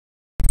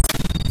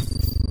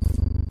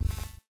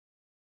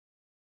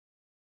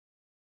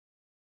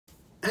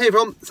Hey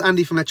everyone, it's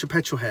Andy from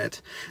electricpetrolhead.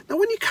 Now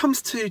when it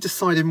comes to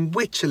deciding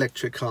which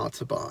electric car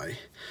to buy,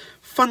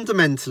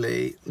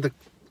 fundamentally the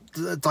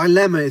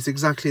dilemma is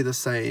exactly the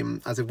same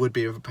as it would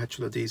be with a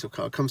petrol or diesel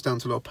car. It comes down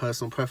to a lot of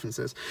personal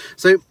preferences.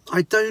 So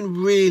I don't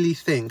really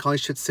think I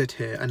should sit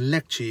here and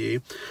lecture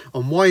you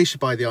on why you should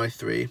buy the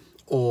i3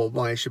 or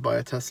why you should buy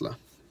a Tesla,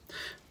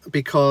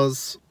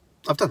 because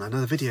I've done that in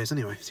other videos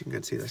anyway, so you can go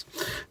and see those.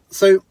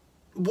 So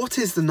what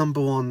is the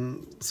number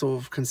one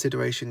sort of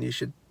consideration you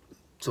should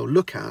sort of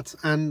look at?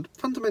 And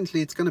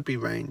fundamentally it's going to be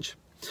range,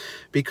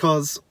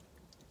 because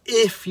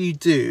if you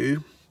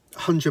do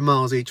 100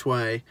 miles each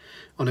way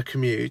on a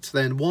commute,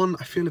 then one,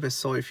 I feel a bit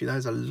sorry for you.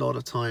 There's a lot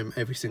of time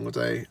every single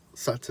day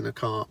sat in a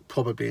car,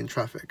 probably in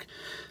traffic.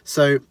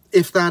 So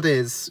if that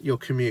is your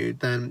commute,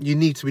 then you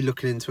need to be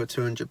looking into a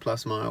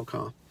 200+ mile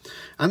car,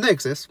 and they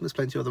exist. There's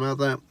plenty of them out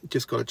there.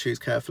 Just got to choose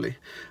carefully.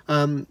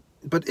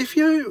 But if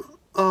you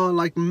are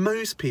like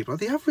most people,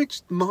 the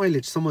average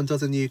mileage someone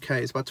does in the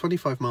UK is about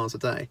 25 miles a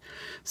day.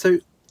 So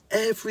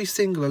every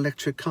single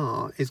electric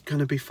car is going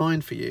to be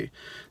fine for you.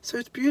 So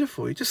it's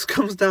beautiful. It just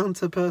comes down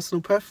to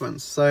personal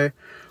preference. So,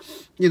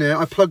 you know,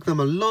 I plug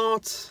them a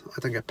lot. I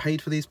don't get paid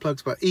for these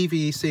plugs, but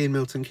EVEC in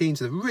Milton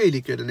Keynes is a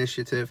really good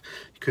initiative.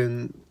 You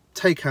can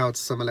take out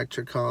some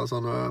electric cars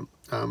on a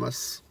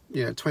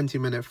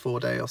 20-minute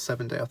 4-day or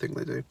 7-day, I think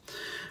they do.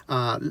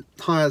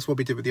 Hires what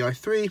we did with the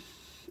i3,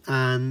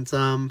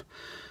 and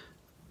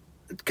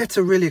get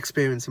to really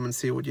experience them and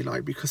see what you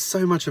like, because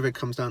so much of it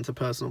comes down to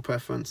personal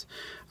preference.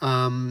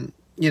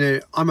 You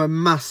know, I'm a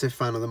massive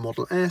fan of the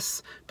Model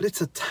S, but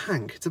it's a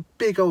tank. It's a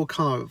big old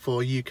car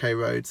for UK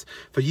roads,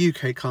 for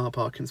UK car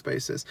parking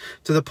spaces,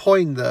 to the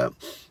point that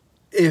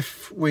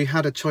if we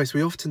had a choice,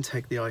 we often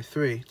take the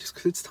i3 just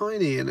because it's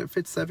tiny and it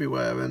fits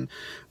everywhere, and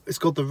it's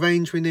got the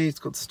range we need, it's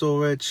got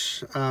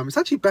storage. It's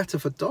actually better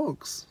for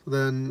dogs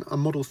than a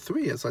Model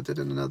 3, as I did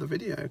in another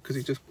video, because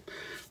you just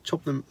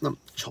chuck them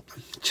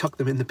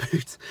in the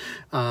boot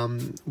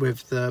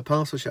with the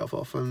parcel shelf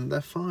off, and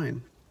they're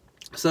fine.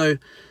 So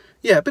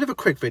yeah, a bit of a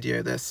quick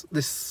video.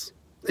 This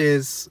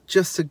is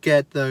just to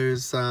get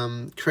those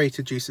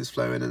creative juices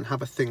flowing and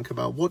have a think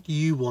about what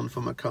you want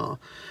from a car.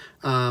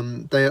 A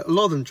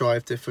lot of them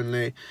drive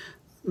differently.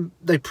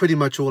 They pretty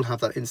much all have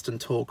that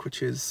instant torque,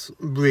 which is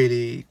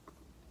really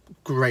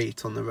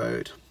great on the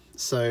road.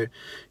 So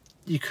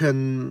you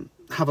can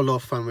have a lot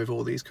of fun with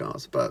all these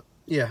cars. But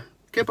yeah,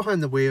 get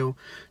behind the wheel,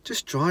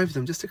 just drive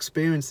them, just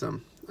experience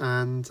them,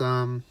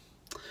 and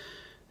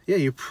yeah,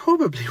 you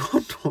probably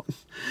want one.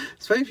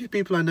 There's very few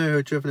people I know who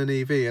have driven an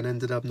EV and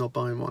ended up not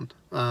buying one,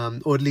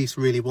 or at least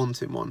really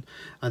wanting one.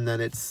 And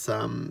then it's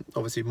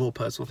obviously more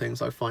personal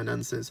things like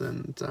finances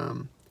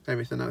and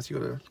everything else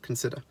you've got to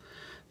consider.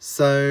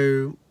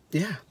 So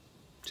yeah,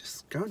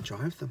 just go and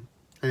drive them.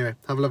 Anyway,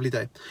 have a lovely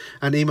day,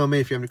 and email me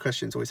if you have any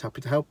questions. Always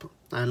happy to help,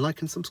 and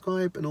like and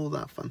subscribe and all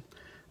that fun.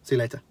 See you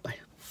later. Bye.